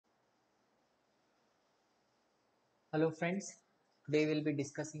Hello friends, today we'll be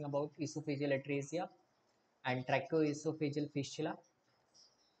discussing about esophageal atresia and tracheoesophageal fistula.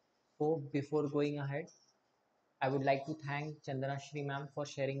 So before going ahead, I would like to thank Chandana Shri Ma'am for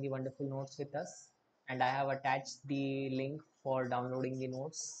sharing the wonderful notes with us, and I have attached the link for downloading the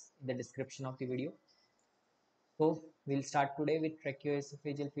notes in the description of the video. So we'll start today with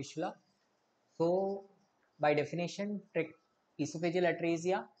tracheoesophageal fistula. So by definition, esophageal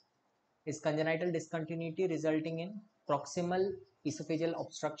atresia is congenital discontinuity resulting in proximal esophageal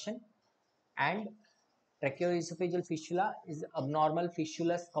obstruction, and tracheoesophageal fistula is abnormal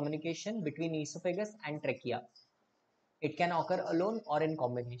fistulous communication between esophagus and trachea. It can occur alone or in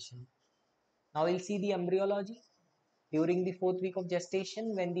combination. Now we'll see the embryology. During the 4th week of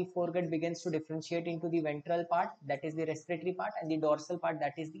gestation, when the foregut begins to differentiate into the ventral part, that is the respiratory part, and the dorsal part,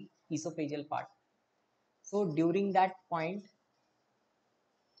 that is the esophageal part. So during that point,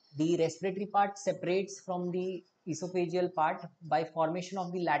 the respiratory part separates from the esophageal part by formation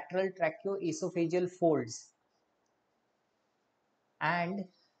of the lateral tracheoesophageal folds, and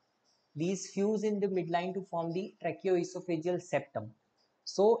these fuse in the midline to form the tracheoesophageal septum.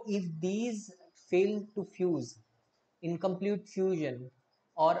 So if these fail to fuse, incomplete fusion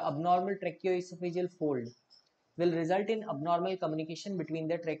or abnormal tracheoesophageal fold will result in abnormal communication between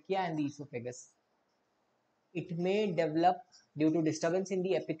the trachea and the esophagus. It may develop due to disturbance in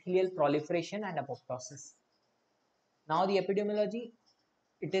the epithelial proliferation and apoptosis. Now the epidemiology,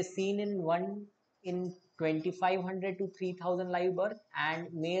 it is seen in 1 in 2500 to 3000 live birth,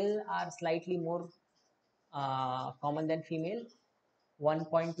 and male are slightly more common than female.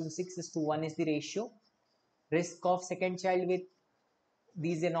 1.26:1 is the ratio. Risk of second child with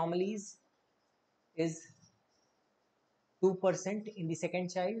these anomalies is 2% in the second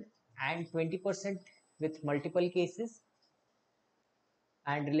child and 20% with multiple cases,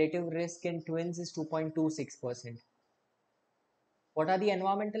 and relative risk in twins is 2.26%. What are the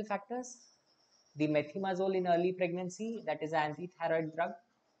environmental factors? The methimazole in early pregnancy, that is an antithyroid drug,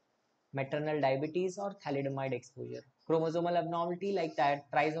 maternal diabetes or thalidomide exposure, chromosomal abnormality like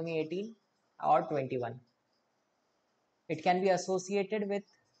trisomy 18 or 21. It can be associated with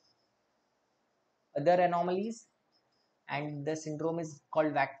other anomalies, and the syndrome is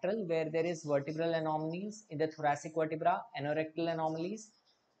called Vactral, where there is vertebral anomalies in the thoracic vertebra, anorectal anomalies,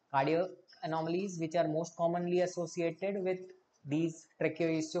 cardiac anomalies, which are most commonly associated with these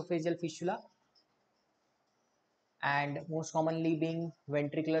tracheoesophageal fistula, and most commonly being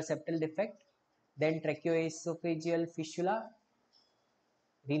ventricular septal defect, then tracheoesophageal fistula,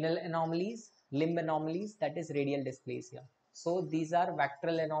 renal anomalies, limb anomalies, that is radial dysplasia. So these are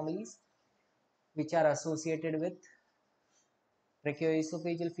Vactral anomalies which are associated with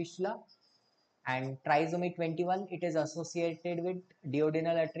tracheoesophageal fistula, and trisomy 21, it is associated with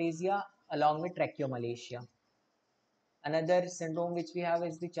duodenal atresia along with tracheomalacia. Another syndrome which we have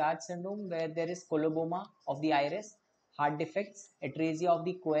is the Charge syndrome, where there is coloboma of the iris, heart defects, atresia of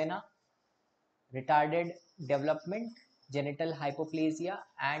the choana, retarded development, genital hypoplasia,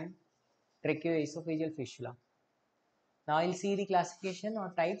 and tracheoesophageal fistula. Now I'll see the classification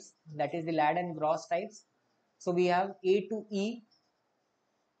or types, that is the Ladd and Gross types. So we have A to E,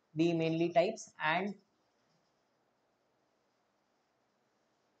 the mainly types, and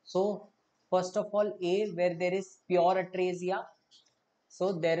so first of all A, where there is pure atresia.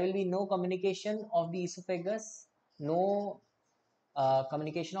 So there will be no communication of the esophagus, no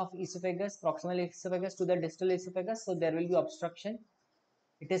communication of esophagus, proximal esophagus to the distal esophagus. So there will be obstruction.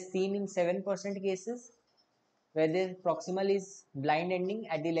 It is seen in 7% cases where the proximal is blind ending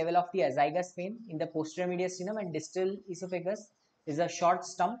at the level of the azygous vein in the posterior mediastinum, and distal esophagus is a short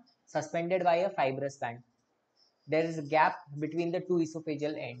stump suspended by a fibrous band. There is a gap between the two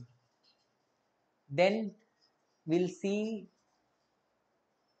esophageal ends. Then we'll see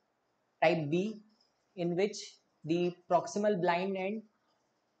type B, in which the proximal blind end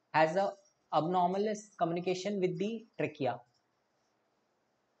has a abnormalous communication with the trachea,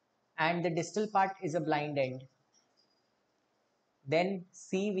 and the distal part is a blind end. Then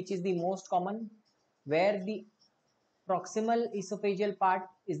C, which is the most common, where the proximal esophageal part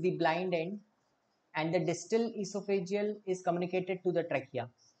is the blind end and the distal esophageal is communicated to the trachea.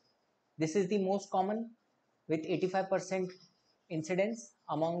 This is the most common with 85% incidence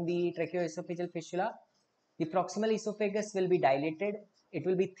among the tracheoesophageal fistula. The proximal esophagus will be dilated, it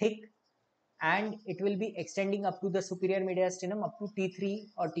will be thick, and it will be extending up to the superior mediastinum up to T3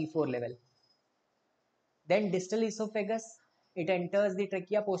 or T4 level. Then distal esophagus, it enters the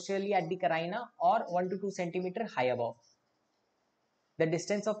trachea posteriorly at the carina or 1 to 2 cm high above. The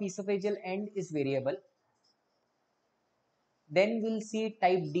distance of esophageal end is variable. Then we'll see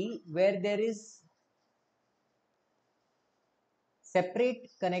type D, where there is separate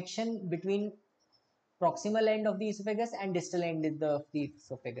connection between proximal end of the esophagus and distal end of the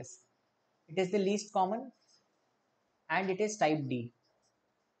esophagus. It is the least common and it is type D.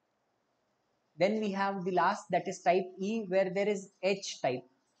 Then we have the last, that is type E, where there is H type,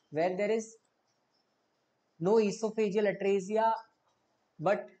 where there is no esophageal atresia,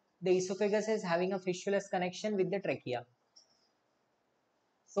 but the esophagus is having a fistulous connection with the trachea.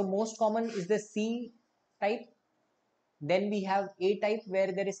 So most common is the C type. Then we have A type,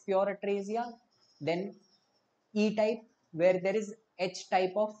 where there is pure atresia. Then E type, where there is H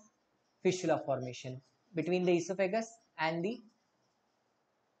type of fistula formation between the esophagus and the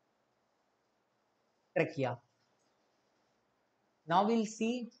trachea. Now we'll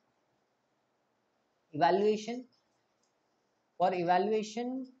see evaluation. For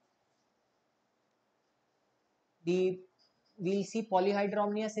evaluation, we'll see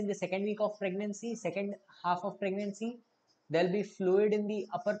polyhydramnios in the second week of pregnancy, second half of pregnancy. There'll be fluid in the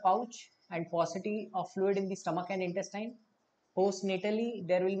upper pouch and paucity of fluid in the stomach and intestine. Postnatally,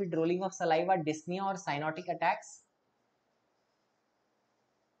 there will be drooling of saliva, dyspnea or cyanotic attacks.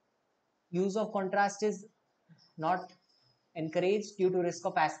 Use of contrast is not encouraged due to risk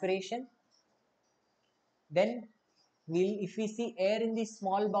of aspiration. Then if we see air in the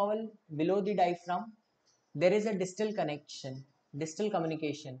small bowel below the diaphragm, there is a distal connection, distal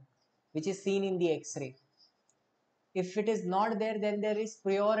communication, which is seen in the X-ray. If it is not there, then there is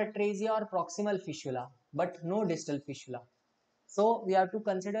prior atresia or proximal fistula, but no distal fistula. So we have to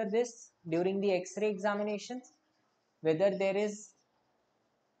consider this during the X-ray examinations, whether there is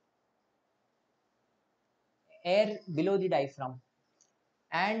air below the diaphragm,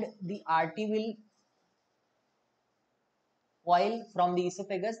 and the RT will coil from the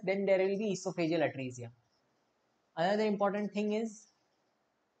esophagus, then there will be esophageal atresia. Another important thing is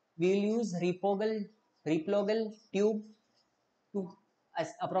we will use replogal tube to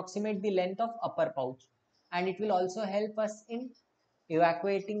approximate the length of upper pouch, and it will also help us in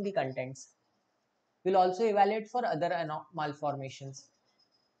evacuating the contents. We will also evaluate for other malformations.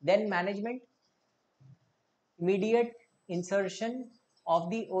 Then management, immediate insertion of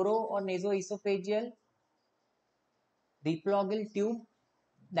the oro or nasoesophageal replogal tube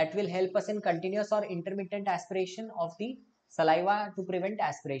that will help us in continuous or intermittent aspiration of the saliva to prevent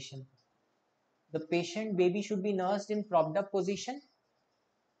aspiration. The patient baby should be nursed in propped up position.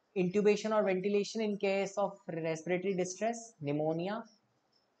 Intubation or ventilation in case of respiratory distress, pneumonia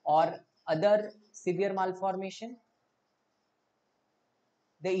or other severe malformation.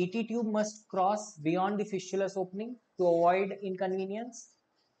 The ET tube must cross beyond the fistulous opening to avoid inconvenience.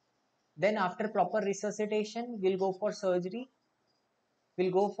 Then after proper resuscitation, we'll go for surgery.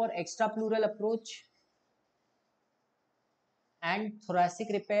 We'll go for extrapleural approach and thoracic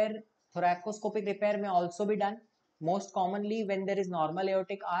repair, thoracoscopic repair may also be done. Most commonly when there is normal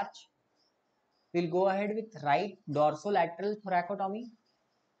aortic arch, we'll go ahead with right dorsolateral thoracotomy,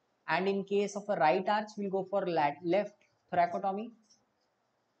 and in case of a right arch, we'll go for left thoracotomy.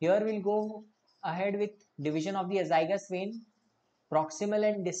 Here we'll go ahead with division of the azygous vein. Proximal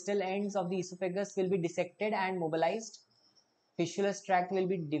and distal ends of the esophagus will be dissected and mobilized. Fistulous tract will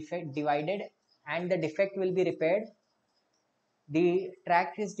be divided and the defect will be repaired. The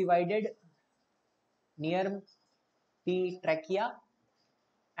tract is divided near the trachea,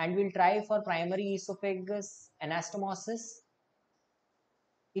 and we'll try for primary esophagus anastomosis.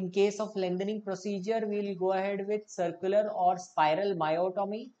 In case of lengthening procedure, we'll go ahead with circular or spiral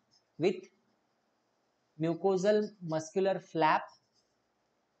myotomy with mucosal muscular flap.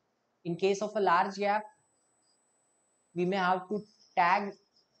 In case of a large gap, we may have to tag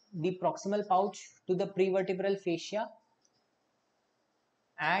the proximal pouch to the prevertebral fascia,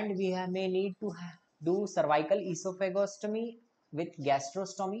 and we may need to do cervical esophagostomy with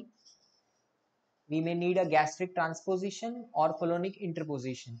gastrostomy. We may need a gastric transposition or colonic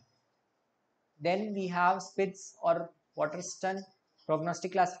interposition. Then we have Spitz or Waterston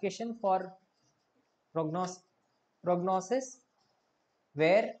prognostic classification for prognosis,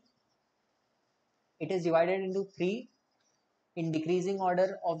 where it is divided into three in decreasing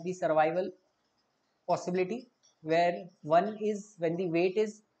order of the survival possibility, where one is when the weight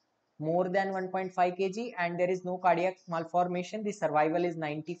is more than 1.5 kg and there is no cardiac malformation, the survival is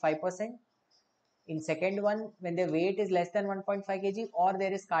 95%. In second one, when the weight is less than 1.5 kg or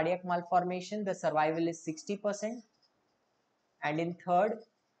there is cardiac malformation, the survival is 60%. And in third,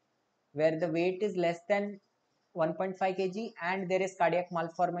 where the weight is less than 1.5 kg and there is cardiac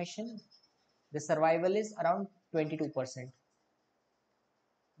malformation, the survival is around 22%.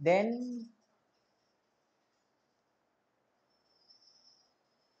 Then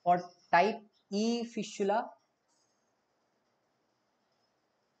for type E fistula,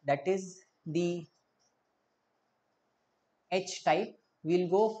 that is the H type, we'll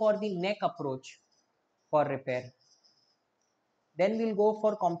go for the neck approach for repair. Then we'll go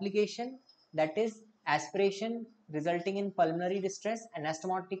for complication, that is aspiration resulting in pulmonary distress,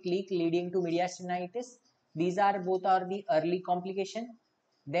 anastomotic leak leading to mediastinitis. These are both are the early complication.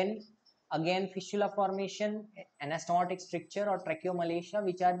 Then again fistula formation, anastomotic stricture or tracheomalacia,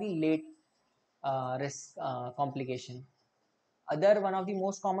 which are the late risk complication. Other one of the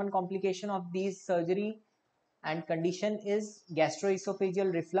most common complication of these surgery and condition is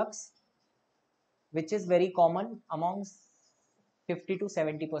gastroesophageal reflux, which is very common amongst 50 to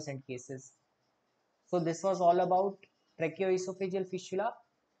 70% cases. So this was all about tracheoesophageal fistula.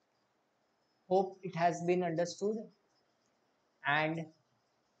 Hope it has been understood, and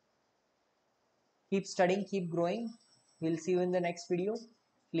keep studying, keep growing. We'll see you in the next video.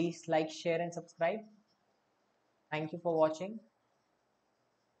 Please like, share and subscribe. Thank you for watching.